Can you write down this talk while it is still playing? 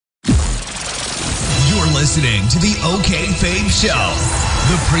listening to the Okayfabe Show,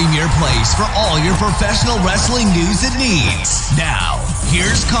 the premier place for all your professional wrestling news and needs. Now,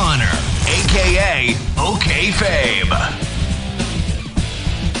 here's Connor, a.k.a. Okayfabe.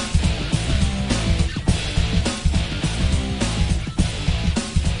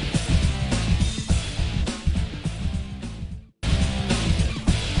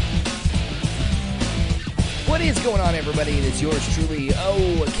 What is going on, everybody? It is yours truly,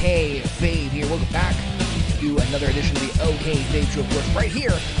 Okayfabe here. Welcome back to another edition of the Okayfabe Show, of course, right here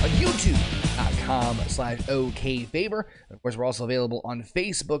on YouTube.com/Okayfaber. Of course, we're also available on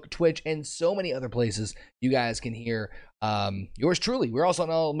Facebook, Twitch, and so many other places you guys can hear yours truly. We're also on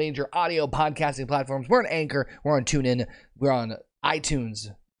all major audio podcasting platforms. We're on Anchor, we're on TuneIn, we're on iTunes,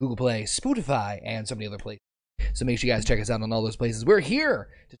 Google Play, Spotify, and so many other places. So make sure you guys check us out on all those places. We're here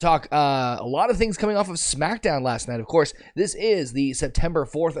to talk a lot of things coming off of Smackdown last night. Of course, this is the September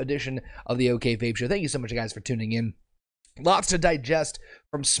 4th edition of the Okayfabe Show. Thank you so much, guys, for tuning in. Lots to digest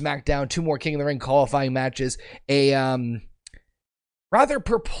from Smackdown. 2 more King of the Ring qualifying matches. A rather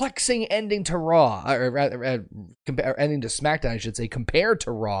perplexing ending to Raw, or rather ending to Smackdown, I should say, compared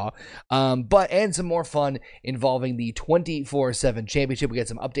to Raw. And some more fun involving the 24/7 championship. We get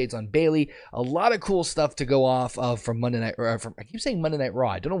some updates on Bayley. A lot of cool stuff to go off of from Monday Night. I keep saying Monday Night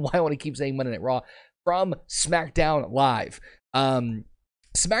Raw. I don't know why I want to keep saying Monday Night Raw. From Smackdown Live.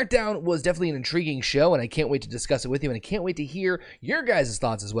 Smackdown was definitely an intriguing show, and I can't wait to discuss it with you, and I can't wait to hear your guys'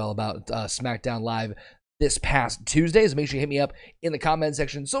 thoughts as well about Smackdown Live this past Tuesday. So make sure you hit me up in the comment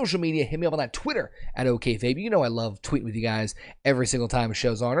section, social media, hit me up on that Twitter at Okayfabe. You know I love tweeting with you guys every single time a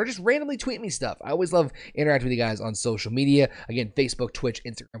show's on, or just randomly tweet me stuff. I always love interacting with you guys on social media. Again, Facebook, Twitch,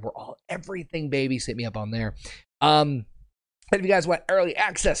 Instagram, we're all everything, baby. So hit me up on there. And if you guys want early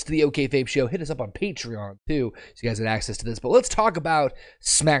access to the Okayfabe Show, hit us up on Patreon too, so you guys get access to this. But let's talk about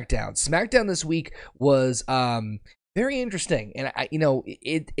Smackdown. Smackdown this week was very interesting, and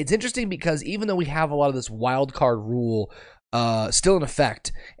it's interesting because even though we have a lot of this wild card rule still in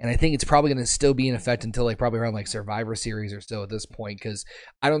effect, and I think it's probably going to still be in effect until probably around Survivor Series or so at this point, because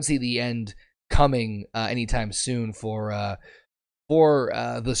I don't see the end coming anytime soon for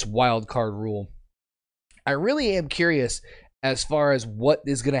this wild card rule. I really am curious as far as what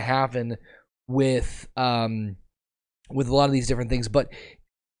is going to happen with a lot of these different things, but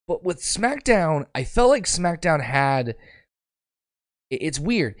with SmackDown, I felt like SmackDown had, it's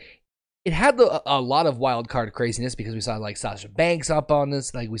weird, it had a lot of wild card craziness because we saw Sasha Banks up on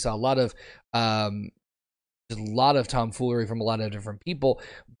this, we saw a lot of tomfoolery from a lot of different people,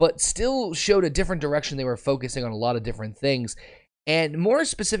 but still showed a different direction. They were focusing on a lot of different things, and more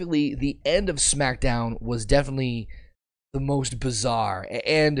specifically, the end of SmackDown was definitely the most bizarre.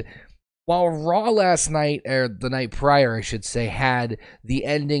 And while Raw last night, or the night prior, I should say, had the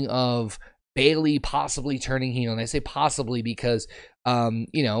ending of Bayley possibly turning heel, and I say possibly because, we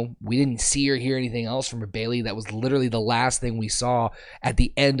didn't see or hear anything else from Bayley. That was literally the last thing we saw at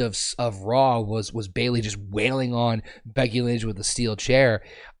the end of Raw was Bayley just wailing on Becky Lynch with a steel chair.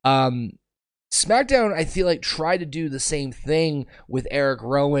 SmackDown, I feel like, tried to do the same thing with Eric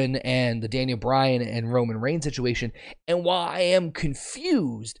Rowan and the Daniel Bryan and Roman Reigns situation, and while I am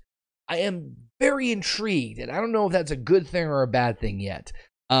confused, I am very intrigued, and I don't know if that's a good thing or a bad thing yet.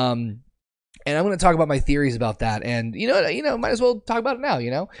 And I'm going to talk about my theories about that, and might as well talk about it now.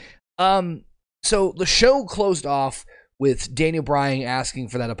 So the show closed off with Daniel Bryan asking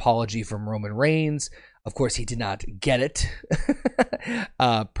for that apology from Roman Reigns. Of course, he did not get it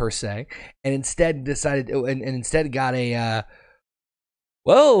per se, and instead decided, and instead got a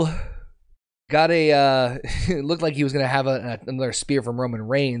it looked like he was going to have another spear from Roman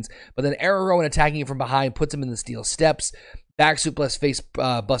Reigns, but then Eric Rowan attacking him from behind puts him in the steel steps, back suplex face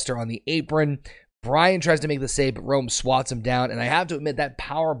buster on the apron. Bryan tries to make the save, but Roman swats him down, and I have to admit that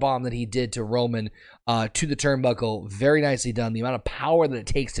power bomb that he did to Roman to the turnbuckle, very nicely done. The amount of power that it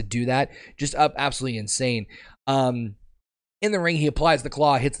takes to do that, just absolutely insane. In the ring, he applies the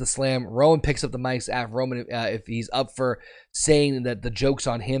claw, hits the slam. Rowan picks up the mics at Roman if he's up for saying that the joke's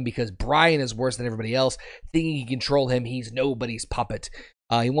on him because Bryan is worse than everybody else. Thinking he can control him, he's nobody's puppet.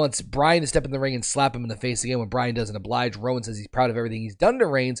 He wants Bryan to step in the ring and slap him in the face again when Bryan doesn't oblige. Rowan says he's proud of everything he's done to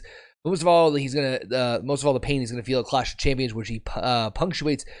Reigns. Most of all, the pain he's gonna feel at Clash of Champions, which he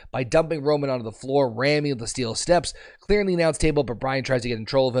punctuates by dumping Roman onto the floor, ramming the steel steps, clearing the announce table. But Bryan tries to get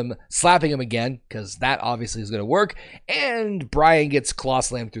control of him, slapping him again because that obviously is gonna work. And Bryan gets claw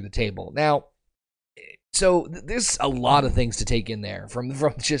slammed through the table. Now, so there's a lot of things to take in there from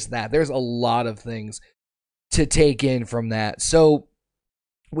just that. There's a lot of things to take in from that. So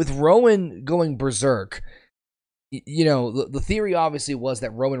with Rowan going berserk, the theory obviously was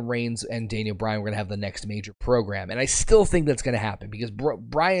that Roman Reigns and Daniel Bryan were going to have the next major program, and I still think that's going to happen because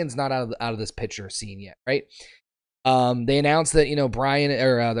Bryan's not out of this picture scene yet, right? They announced that Bryan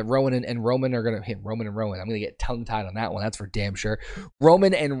or that Rowan and Roman are going to hit Roman and Rowan. I'm going to get tongue tied on that one. That's for damn sure.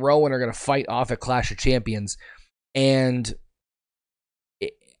 Roman and Rowan are going to fight off at Clash of Champions, and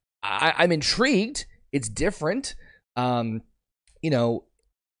I'm intrigued. It's different.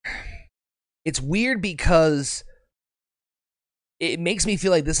 It's weird because it makes me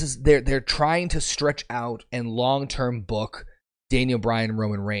feel like this is they're trying to stretch out and long-term book Daniel Bryan and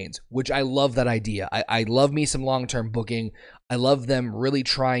Roman Reigns, which I love that idea. I love me some long-term booking. I love them really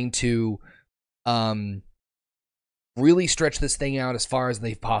trying to really stretch this thing out as far as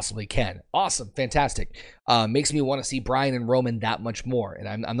they possibly can. Awesome. Fantastic. Makes me want to see Bryan and Roman that much more,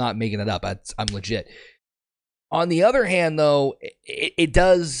 and I'm not making it up. I'm legit. On the other hand, though, it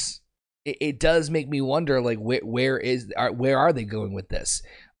does make me wonder, like, where are they going with this?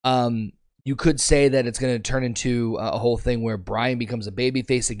 You could say that it's going to turn into a whole thing where Bryan becomes a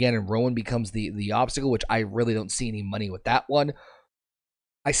babyface again and Rowan becomes the obstacle, which I really don't see any money with that one.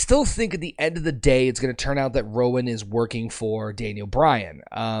 I still think at the end of the day, it's going to turn out that Rowan is working for Daniel Bryan.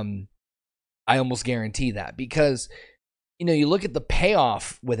 I almost guarantee that because, you look at the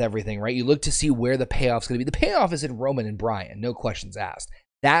payoff with everything, right? You look to see where the payoff's going to be. The payoff is in Roman and Bryan, no questions asked.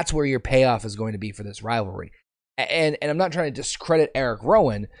 That's where your payoff is going to be for this rivalry. And I'm not trying to discredit Eric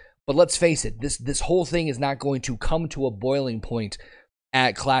Rowan, but let's face it, this whole thing is not going to come to a boiling point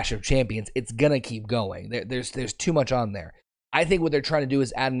at Clash of Champions. It's going to keep going. There's too much on there. I think what they're trying to do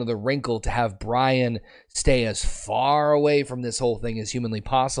is add another wrinkle to have Bryan stay as far away from this whole thing as humanly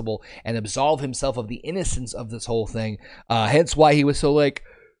possible and absolve himself of the innocence of this whole thing. Hence why he was so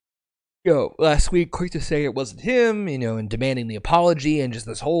last week, quick to say it wasn't him, and demanding the apology and just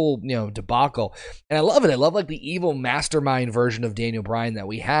this whole, debacle. And I love it. I love like the evil mastermind version of Daniel Bryan that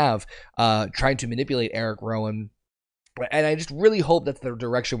we have, trying to manipulate Eric Rowan. And I just really hope that's the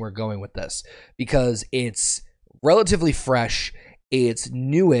direction we're going with this because it's relatively fresh. It's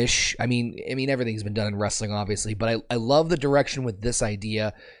newish. I mean, everything's been done in wrestling, obviously, but I love the direction with this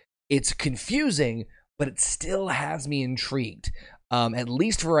idea. It's confusing, but it still has me intrigued. At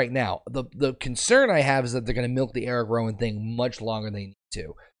least for right now. The concern I have is that they're going to milk the Eric Rowan thing much longer than they need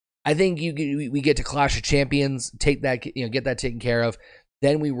to. I think we get to Clash of Champions, take that, get that taken care of.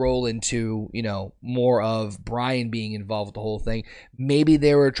 Then we roll into, more of Bryan being involved with the whole thing. Maybe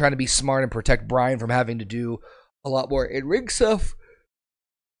they were trying to be smart and protect Bryan from having to do a lot more in-ring stuff.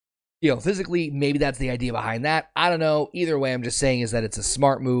 Physically, maybe that's the idea behind that. I don't know. Either way, I'm just saying is that it's a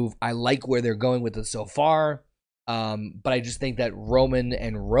smart move. I like where they're going with it so far. But I just think that Roman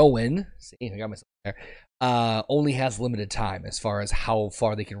and Rowan, see, I got myself there, only has limited time as far as how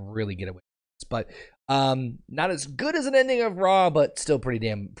far they can really get away with this. But not as good as an ending of Raw, but still pretty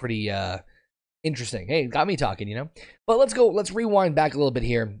interesting. Hey, got me talking, But let's rewind back a little bit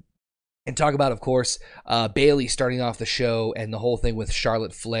here and talk about, of course, Bayley starting off the show and the whole thing with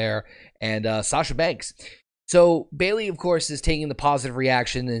Charlotte Flair and Sasha Banks. So Bayley, of course, is taking the positive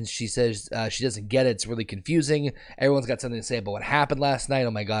reaction, and she says she doesn't get it. It's really confusing. Everyone's got something to say about what happened last night.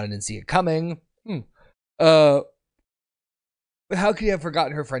 Oh my God, I didn't see it coming. How could you have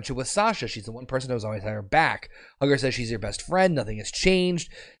forgotten her friendship with Sasha? She's the one person who was always at her back. Hugger says she's your best friend. Nothing has changed.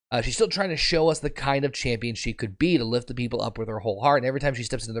 She's still trying to show us the kind of champion she could be, to lift the people up with her whole heart. And every time she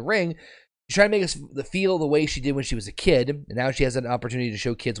steps into the ring, she's trying to make us feel the way she did when she was a kid. And now she has an opportunity to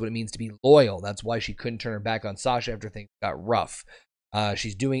show kids what it means to be loyal. That's why she couldn't turn her back on Sasha after things got rough.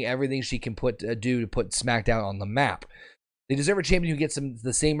 She's doing everything she can do to put Smackdown on the map. They deserve a champion who gets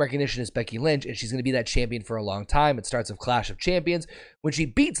the same recognition as Becky Lynch, and she's going to be that champion for a long time. It starts with Clash of Champions when she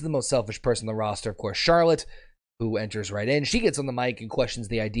beats the most selfish person on the roster, of course, Charlotte, who enters right in. She gets on the mic and questions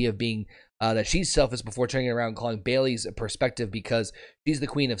the idea of being that she's selfish before turning it around and calling Bayley's perspective because she's the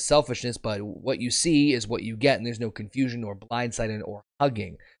queen of selfishness, but what you see is what you get, and there's no confusion or blindsided or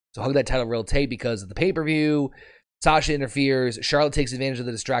hugging. So hug that title real tight because of the pay-per-view. Sasha interferes. Charlotte takes advantage of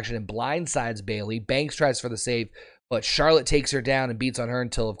the distraction and blindsides Bayley. Banks tries for the save, but Charlotte takes her down and beats on her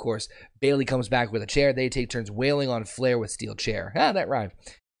until, of course, Bayley comes back with a chair. They take turns wailing on Flair with steel chair. That rhymed.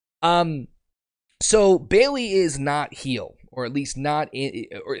 So Bayley is not heel, or at least not,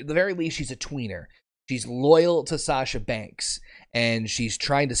 or at the very least, she's a tweener. She's loyal to Sasha Banks, and she's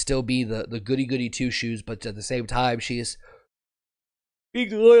trying to still be the goody-goody two-shoes, but at the same time, she's being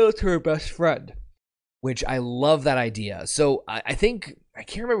loyal to her best friend, which I love that idea. So I think, I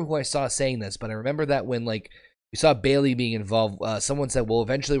can't remember who I saw saying this, but I remember that when, we saw Bayley being involved, someone said, well,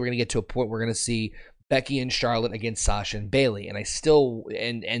 eventually we're going to get to a point where we're going to see Becky and Charlotte against Sasha and Bayley, and I still,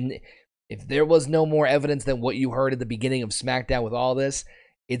 and if there was no more evidence than what you heard at the beginning of SmackDown with all this,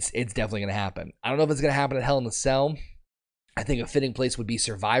 it's definitely going to happen. I don't know if it's going to happen at Hell in a Cell. I think a fitting place would be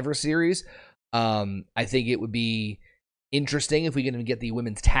Survivor Series. I think it would be interesting if we can get the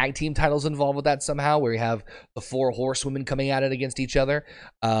women's tag team titles involved with that somehow, where you have the 4 horsewomen coming at it against each other.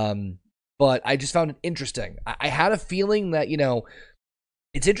 But I just found it interesting. I had a feeling that,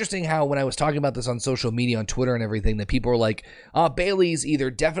 it's interesting how when I was talking about this on social media, on Twitter and everything, that people were like, Bayley's either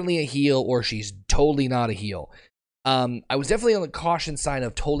definitely a heel or she's totally not a heel. I was definitely on the caution side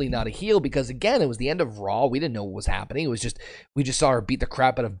of totally not a heel because, again, it was the end of Raw. We didn't know what was happening. It was just, we just saw her beat the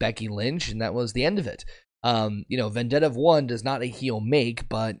crap out of Becky Lynch, and that was the end of it. Vendetta of One does not a heel make,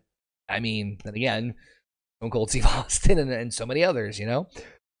 but, I mean, then again, Stone Cold Steve Austin and so many others,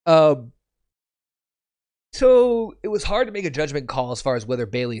 So it was hard to make a judgment call as far as whether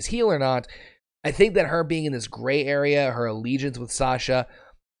Bayley's heel or not. I think that her being in this gray area, her allegiance with Sasha,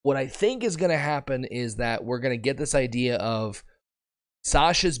 what I think is going to happen is that we're going to get this idea of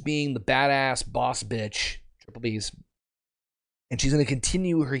Sasha's being the badass boss bitch, Triple B's, and she's going to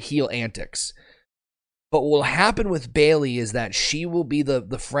continue her heel antics. But what will happen with Bayley is that she will be the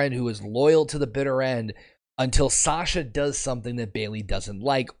friend who is loyal to the bitter end until Sasha does something that Bayley doesn't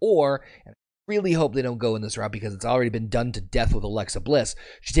like, or, and I really hope they don't go in this route because it's already been done to death with Alexa Bliss,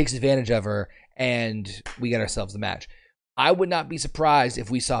 she takes advantage of her and we get ourselves the match. I would not be surprised if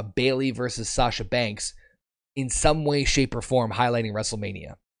we saw Bayley versus Sasha Banks in some way, shape, or form highlighting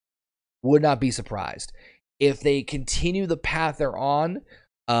WrestleMania. Would not be surprised. If they continue the path they're on,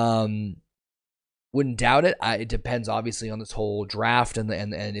 wouldn't doubt it. It depends, obviously, on this whole draft and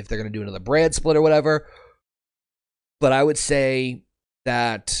if they're going to do another brand split or whatever. But I would say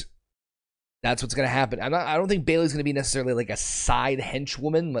that that's what's going to happen. I don't think Bayley's going to be necessarily like a side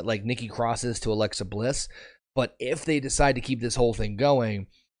henchwoman, like Nikki Cross is to Alexa Bliss. But if they decide to keep this whole thing going,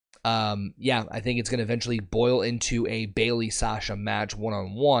 I think it's going to eventually boil into a Bayley-Sasha match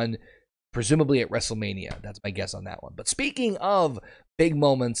one-on-one, presumably at WrestleMania. That's my guess on that one. But speaking of big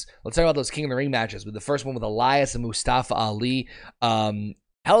moments, let's talk about those King of the Ring matches. With the first one with Elias and Mustafa Ali. Hell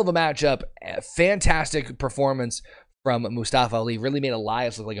of a matchup. Fantastic performance from Mustafa Ali. Really made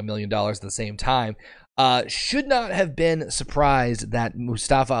Elias look like $1 million at the same time. Should not have been surprised that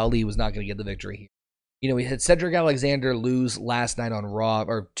Mustafa Ali was not going to get the victory here. We had Cedric Alexander lose last night on Raw,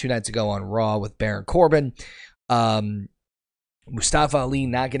 or 2 nights ago on Raw with Baron Corbin. Mustafa Ali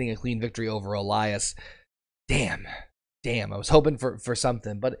not getting a clean victory over Elias. Damn. I was hoping for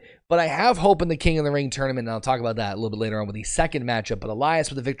something. But I have hope in the King of the Ring tournament, and I'll talk about that a little bit later on with the second matchup. But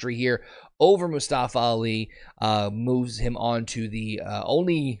Elias with a victory here over Mustafa Ali moves him on to the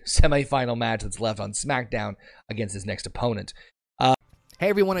only semifinal match that's left on SmackDown against his next opponent. Hey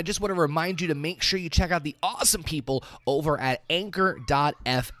everyone, I just want to remind you to make sure you check out the awesome people over at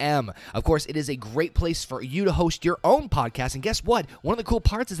Anchor.fm. Of course, it is a great place for you to host your own podcast, and guess what? One of the cool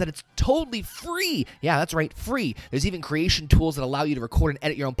parts is that it's totally free. Yeah, that's right, free. There's even creation tools that allow you to record and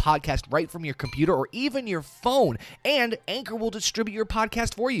edit your own podcast right from your computer or even your phone, and Anchor will distribute your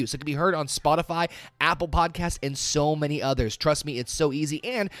podcast for you, so it can be heard on Spotify, Apple Podcasts, and so many others. Trust me, it's so easy,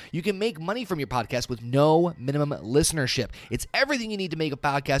 and you can make money from your podcast with no minimum listenership. It's everything you need to make a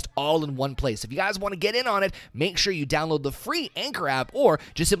podcast all in one place. If you guys want to get in on it, make sure you download the free Anchor app or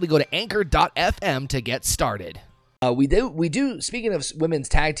just simply go to Anchor.fm to get started. We do. Speaking of women's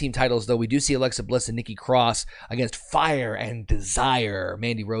tag team titles, though, we do see Alexa Bliss and Nikki Cross against Fire and Desire,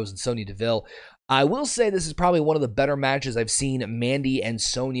 Mandy Rose and Sonya Deville. I will say this is probably one of the better matches I've seen Mandy and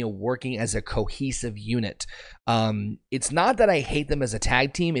Sonya working as a cohesive unit. It's not that I hate them as a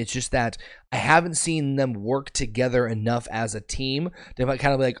tag team. It's just that I haven't seen them work together enough as a team to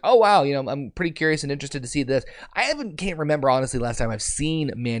kind of be like, oh, wow, I'm pretty curious and interested to see this. Can't remember, honestly, last time I've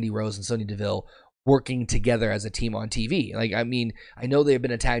seen Mandy Rose and Sonya Deville working together as a team on TV. I know they've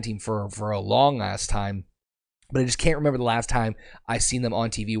been a tag team for a long last time, but I just can't remember the last time I've seen them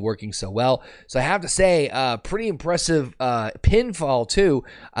on TV working so well. So I have to say, pretty impressive pinfall, too,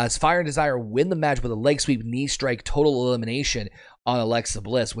 as Fire and Desire win the match with a leg sweep, knee strike, total elimination on Alexa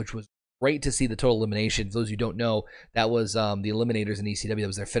Bliss, which was great to see the total elimination. For those who don't know, that was the Eliminators in ECW. That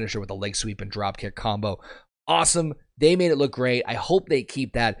was their finisher with a leg sweep and dropkick combo. Awesome. They made it look great. I hope they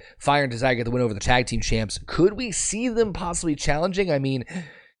keep that. Fire and Desire get the win over the tag team champs. Could we see them possibly challenging?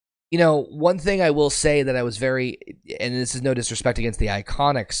 One thing I will say that I was very, and this is no disrespect against the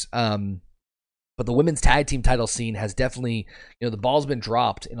Iconics, but the women's tag team title scene has definitely, the ball's been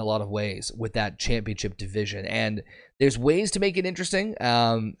dropped in a lot of ways with that championship division. And there's ways to make it interesting.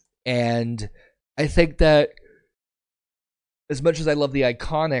 And I think that as much as I love the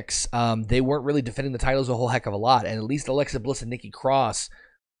Iconics, they weren't really defending the titles a whole heck of a lot. And at least Alexa Bliss and Nikki Cross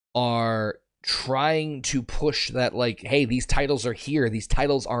are trying to push that, like, hey, these titles are here. These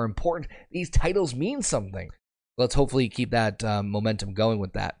titles are important. These titles mean something. Let's hopefully keep that momentum going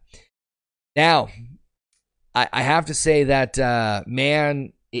with that. Now, I have to say that,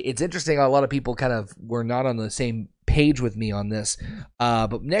 man, it's interesting. A lot of people kind of were not on the same page with me on this.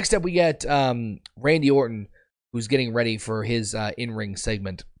 But next up, we get Randy Orton, who's getting ready for his in-ring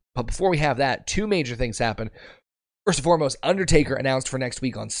segment. But before we have that, two major things happen. First and foremost, Undertaker announced for next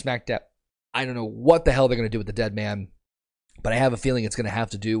week on Smackdown. I don't know what the hell they're going to do with the dead man, but I have a feeling it's going to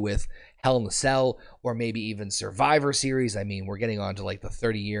have to do with Hell in a Cell or maybe even Survivor Series. I mean, we're getting on to like the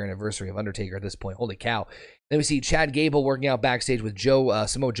 30-year anniversary of Undertaker at this point. Holy cow. Then we see Chad Gable working out backstage with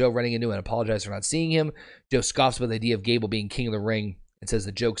Samoa Joe running into and apologized for not seeing him. Joe scoffs with the idea of Gable being king of the ring and says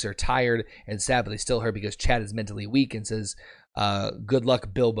the jokes are tired and sad, but they still hurt because Chad is mentally weak, and says, good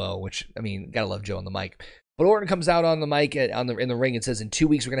luck, Bilbo, which, I mean, gotta love Joe on the mic. But Orton comes out on the mic in the ring and says, in 2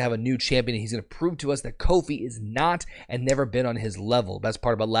 weeks, we're going to have a new champion, and he's going to prove to us that Kofi is not and never been on his level. The best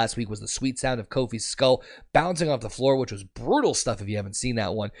part about last week was the sweet sound of Kofi's skull bouncing off the floor, which was brutal stuff if you haven't seen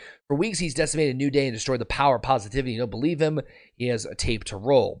that one. For weeks, he's decimated New Day and destroyed the power of positivity. You don't believe him? He has a tape to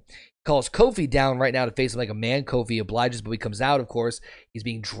roll. Calls Kofi down right now to face him like a man. Kofi obliges, but when he comes out, of course, he's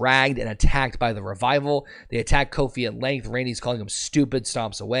being dragged and attacked by the Revival. They attack Kofi at length. Randy's calling him stupid,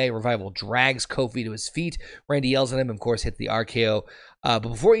 stomps away. Revival drags Kofi to his feet. Randy yells at him, of course, hits the RKO. But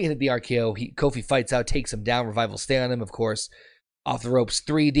before he hit the RKO, Kofi fights out, takes him down. Revival stay on him, of course. Off the ropes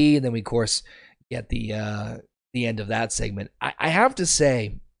 3D, and then we, of course, get the end of that segment. I have to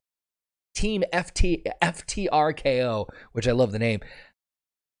say, Team FTRKO, which I love the name,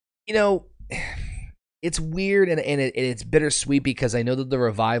 you know, it's weird and it's bittersweet because I know that the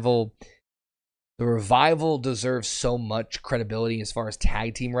Revival deserves so much credibility as far as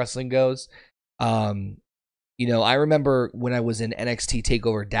tag team wrestling goes. You know, I remember when I was in NXT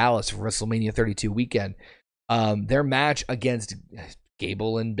TakeOver Dallas for WrestleMania 32 weekend, their match against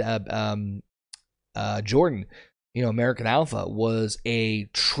Gable and Jordan, you know, American Alpha, was a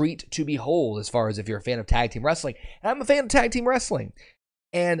treat to behold as far as if you're a fan of tag team wrestling. And I'm a fan of tag team wrestling.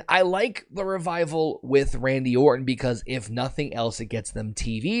 And I like the Revival with Randy Orton because if nothing else, it gets them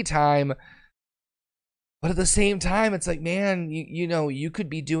TV time. But at the same time, it's like, man, you know, you could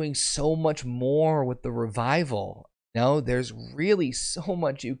be doing so much more with the Revival. You know, there's really so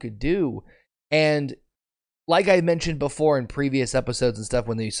much you could do. And like I mentioned before in previous episodes and stuff,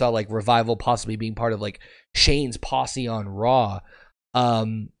 when you saw like Revival possibly being part of like Shane's posse on Raw,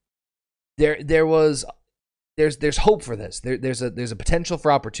 there's hope for this. There's a potential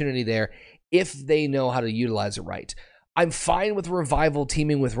for opportunity there if they know how to utilize it right. I'm fine with Revival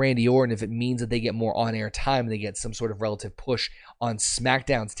teaming with Randy Orton if it means that they get more on-air time and they get some sort of relative push on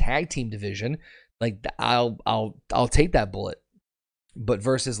SmackDown's tag team division. Like, I'll take that bullet. But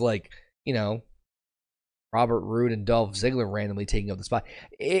versus, like, you know, Robert Roode and Dolph Ziggler randomly taking up the spot.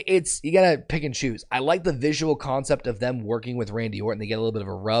 You gotta pick and choose. I like the visual concept of them working with Randy Orton. They get a little bit of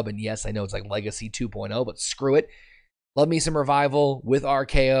a rub, and yes, I know it's like Legacy 2.0, but screw it. Love me some Revival with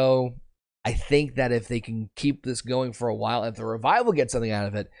RKO. I think that if they can keep this going for a while, if the Revival gets something out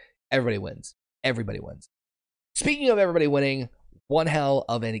of it, everybody wins. Everybody wins. Speaking of everybody winning, one hell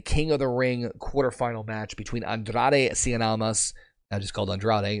of a King of the Ring quarterfinal match between Andrade Cien Almas, now just called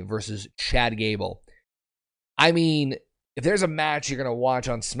Andrade, versus Chad Gable. I mean, if there's a match you're going to watch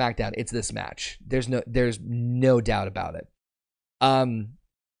on SmackDown, it's this match. There's no doubt about it.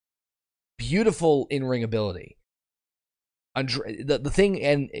 Beautiful in-ring ability. The thing,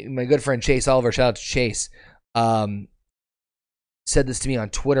 and my good friend Chase Oliver, shout out to Chase, said this to me on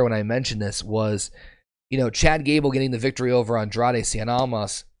Twitter when I mentioned this, was, you know, Chad Gable getting the victory over Andrade Cien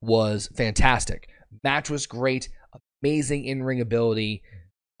Almas was fantastic. Match was great. Amazing in-ring ability.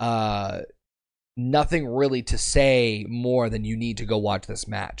 Nothing really to say more than you need to go watch this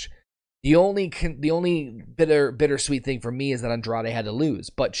match. The only bittersweet thing for me is that Andrade had to lose.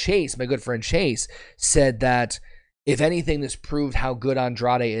 But Chase, my good friend Chase, said that if anything, this proved how good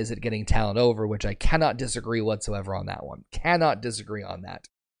Andrade is at getting talent over, which I cannot disagree whatsoever on that one. Cannot disagree on that.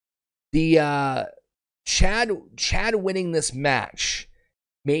 The Chad winning this match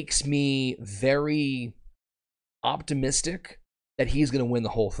makes me very optimistic that he's going to win the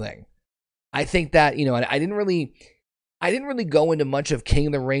whole thing. I think that, you know, I didn't really go into much of King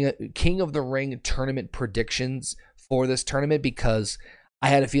of the Ring tournament predictions for this tournament because I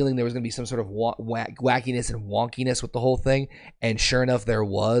had a feeling there was going to be some sort of wackiness and wonkiness with the whole thing, and sure enough, there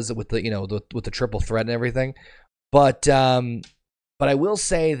was with the, you know, with the triple threat and everything. But I will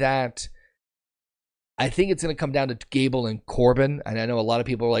say that I think it's going to come down to Gable and Corbin, and I know a lot of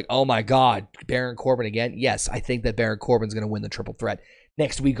people are like, "Oh my God, Baron Corbin again." Yes, I think that Baron Corbin's going to win the triple threat.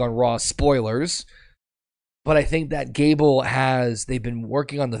 next week on Raw. Spoilers. But I think that Gable they've been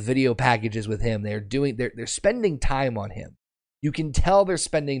working on the video packages with him. They're spending time on him. You can tell they're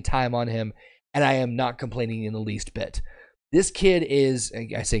spending time on him, and I am not complaining in the least bit. This kid is,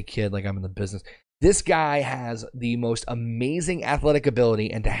 I say kid like I'm in the business. This guy has the most amazing athletic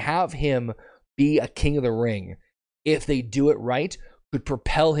ability, and to have him be a king of the ring, if they do it right, could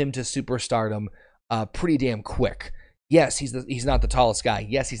propel him to superstardom pretty damn quick. Yes, he's not the tallest guy.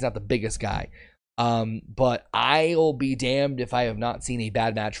 Yes, he's not the biggest guy. But I'll be damned if I have not seen a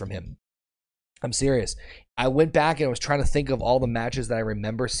bad match from him. I'm serious. I went back and I was trying to think of all the matches that I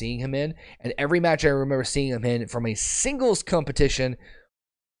remember seeing him in, and every match I remember seeing him in from a singles competition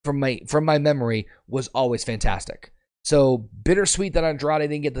from my memory was always fantastic. So bittersweet that Andrade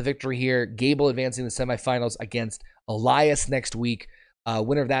didn't get the victory here. Gable advancing to the semifinals against Elias next week.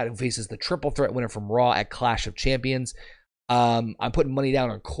 Winner of that who faces the triple threat winner from Raw at Clash of Champions. I'm putting money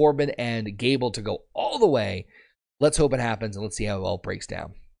down on Corbin and Gable to go all the way. Let's hope it happens, and let's see how it all breaks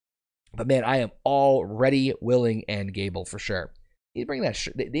down. But man, I am all ready, willing, and Gable for sure. They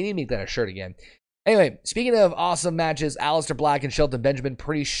need to make that a shirt again. Anyway, speaking of awesome matches, Aleister Black and Shelton Benjamin,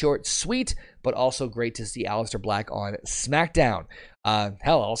 pretty short, sweet, but also great to see Aleister Black on SmackDown.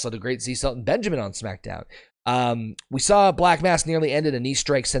 Also great to see Shelton Benjamin on SmackDown. We saw Black Mass nearly ended. A knee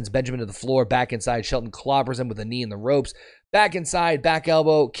strike sends Benjamin to the floor. Back inside, Shelton clobbers him with a knee in the ropes. Back inside, back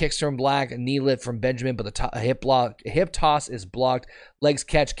elbow, kicks from Black, a knee lift from Benjamin, but the hip toss is blocked. Legs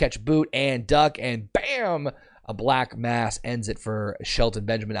catch boot, and duck, and bam! A Black Mass ends it for Shelton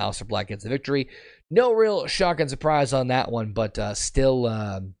Benjamin. Aleister Black gets the victory. No real shock and surprise on that one, but still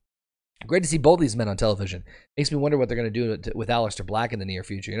great to see both these men on television. Makes me wonder what they're going to do with Aleister Black in the near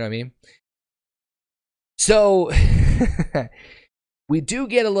future. You know what I mean? So we do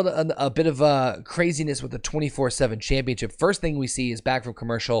get a bit of craziness with the 24/7 championship. First thing we see is back from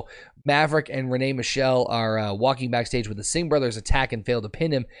commercial. Maverick and Renee Michelle are walking backstage with the Singh brothers attack and fail to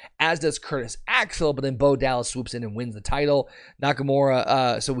pin him, as does Curtis Axel, but then Bo Dallas swoops in and wins the title.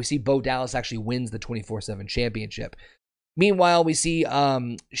 Nakamura, so we see Bo Dallas actually wins the 24/7 championship. Meanwhile, we see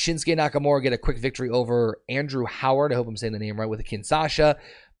Shinsuke Nakamura get a quick victory over Andrew Howard. I hope I'm saying the name right, with a Kinshasa.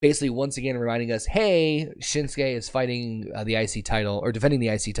 Basically, once again, reminding us, hey, Shinsuke is fighting the IC title, or defending the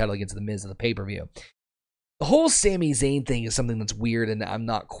IC title against The Miz at the pay-per-view. The whole Sami Zayn thing is something that's weird, and I'm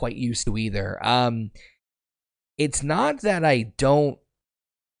not quite used to either. It's not that I don't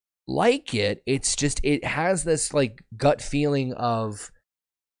like it. It's just, it has this, like, gut feeling of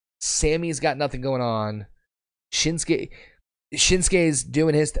Sami's got nothing going on. Shinsuke's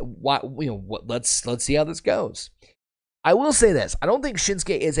doing his, let's see how this goes. I will say this. I don't think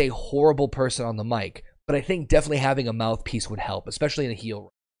Shinsuke is a horrible person on the mic, but I think definitely having a mouthpiece would help, especially in a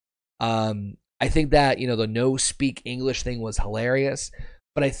heel. I think that, the no speak English thing was hilarious,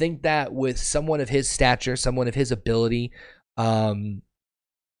 but I think that with someone of his stature, someone of his ability, why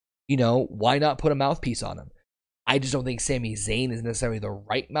not put a mouthpiece on him? I just don't think Sami Zayn is necessarily the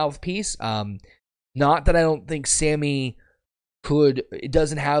right mouthpiece. Not that I don't think Sami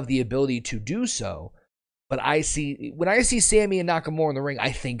doesn't have the ability to do so. But when I see Sami and Nakamura in the ring,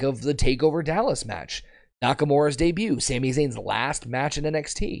 I think of the TakeOver Dallas match, Nakamura's debut, Sami Zayn's last match in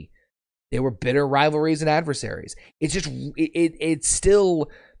NXT. They were bitter rivalries and adversaries. It's just, it's still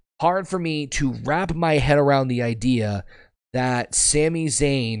hard for me to wrap my head around the idea that Sami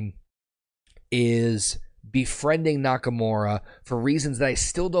Zayn is befriending Nakamura for reasons that I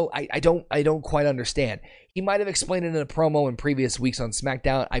still don't quite understand. He might have explained it in a promo in previous weeks on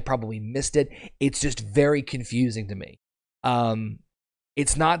SmackDown. I probably missed it. It's just very confusing to me.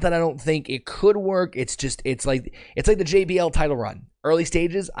 It's not that I don't think it could work. It's like the JBL title run. Early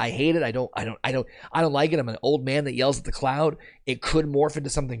stages, I hate it. I don't like it. I'm an old man that yells at the cloud. It could morph into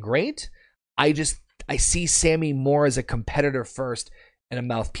something great. I see Sami more as a competitor first and a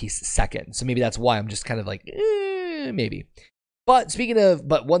mouthpiece second. So maybe that's why I'm just kind of like, maybe. But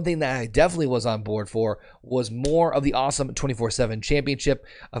one thing that I definitely was on board for was more of the awesome 24/7 championship.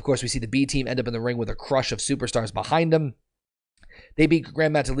 Of course, we see the B team end up in the ring with a crush of superstars behind them. They beat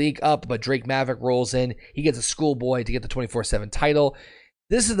Grand Metalik up, but Drake Maverick rolls in. He gets a schoolboy to get the 24/7 title.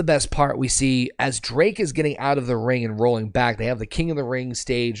 This is the best part we see as Drake is getting out of the ring and rolling back. They have the King of the Ring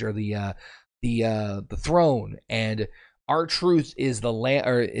stage, or the throne, and R-Truth is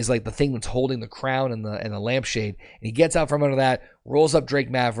is like the thing that's holding the crown and the lampshade. And he gets out from under that, rolls up Drake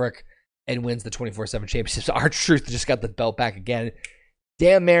Maverick, and wins the 24/7 championship. So R-Truth just got the belt back again.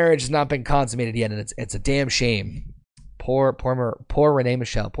 Damn marriage has not been consummated yet, and it's a damn shame. Poor Renee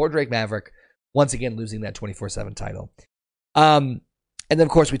Michelle, poor Drake Maverick, once again losing that 24/7 title. And then of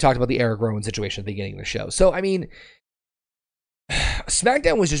course we talked about the Eric Rowan situation at the beginning of the show. So I mean,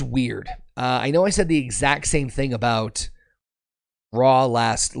 SmackDown was just weird. I know I said the exact same thing about Raw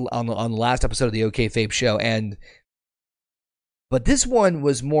on the last episode of the Okayfabe show, but this one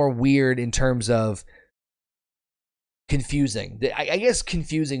was more weird in terms of confusing. I guess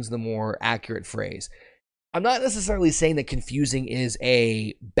confusing is the more accurate phrase. I'm not necessarily saying that confusing is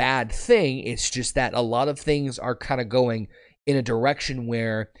a bad thing. It's just that a lot of things are kind of going in a direction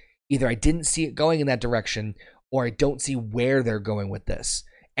where either I didn't see it going in that direction or I don't see where they're going with this.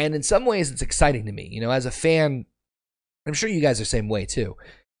 And in some ways, it's exciting to me. You know, as a fan, I'm sure you guys are the same way too.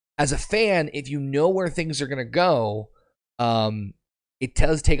 As a fan, if you know where things are going to go, it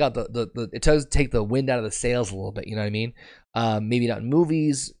does take out it does take the wind out of the sails a little bit. You know what I mean? Maybe not in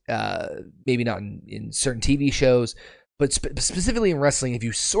movies, maybe not in certain TV shows, but specifically in wrestling, if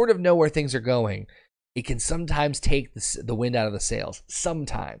you sort of know where things are going, it can sometimes take the wind out of the sails.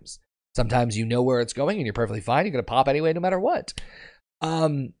 Sometimes you know where it's going and you're perfectly fine. You're going to pop anyway, no matter what.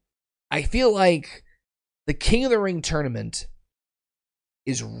 I feel like the King of the Ring tournament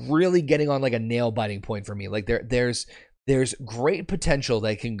is really getting on like a nail biting point for me. Like there's great potential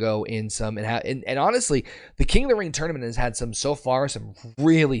that can go in some, and honestly, the King of the Ring tournament has had some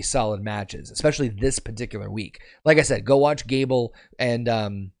really solid matches, especially this particular week. Like I said, go watch Gable and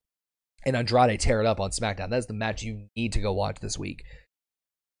Andrade tear it up on SmackDown. That's the match you need to go watch this week.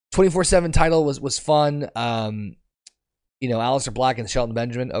 24/7 title was fun. Aleister Black and Shelton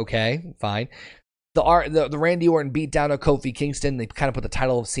Benjamin, okay, fine. The Randy Orton beatdown of Kofi Kingston, they kind of put the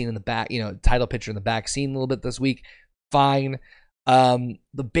title scene in the back, title picture in the back scene a little bit this week. Fine.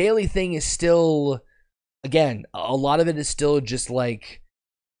 The Bayley thing is still, again, a lot of it is still just like,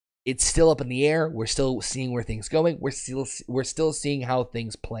 it's still up in the air. We're still seeing where things going. We're still seeing how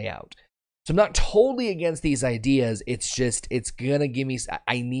things play out. So I'm not totally against these ideas. It's just, it's gonna give me,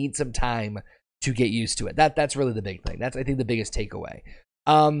 I need some time to get used to it. That's really the big thing. That's, I think, the biggest takeaway.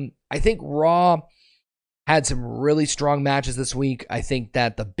 I think Raw had some really strong matches this week. I think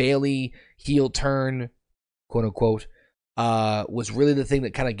that the Bayley heel turn, quote unquote, was really the thing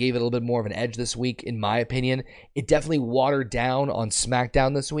that kind of gave it a little bit more of an edge this week, in my opinion. It definitely watered down on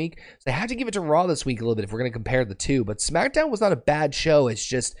SmackDown this week. So I had to give it to Raw this week a little bit if we're going to compare the two. But SmackDown was not a bad show. It's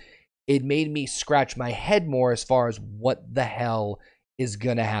just, it made me scratch my head more as far as what the hell is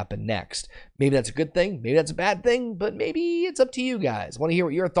going to happen next. Maybe that's a good thing. Maybe that's a bad thing. But maybe it's up to you guys. Want to hear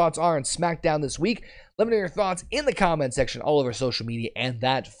what your thoughts are on SmackDown this week? Let me know your thoughts in the comment section all over social media and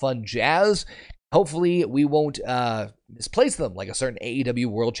that fun jazz. Hopefully, we won't misplace them like a certain AEW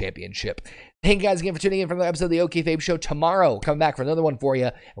World Championship. Thank you guys again for tuning in for another episode of the Okayfabe Show. Tomorrow, coming back for another one for you.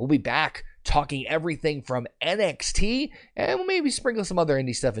 And we'll be back talking everything from NXT, and we'll maybe sprinkle some other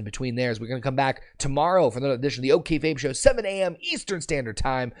indie stuff in between there. As we're going to come back tomorrow for another edition of the Okayfabe Show, 7 a.m. Eastern Standard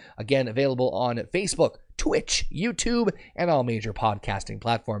Time. Again, available on Facebook, Twitch, YouTube, and all major podcasting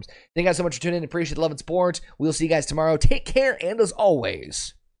platforms. Thank you guys so much for tuning in. Appreciate the love and support. We'll see you guys tomorrow. Take care, and as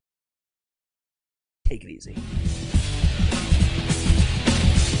always, take it easy.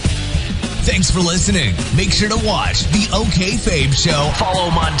 Thanks for listening. Make sure to watch the Okayfabe Show. Follow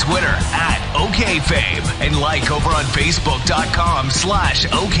him on Twitter @Okayfabe and like over on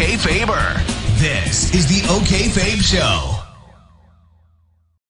Facebook.com/Okayfaber. This is the Okayfabe Show.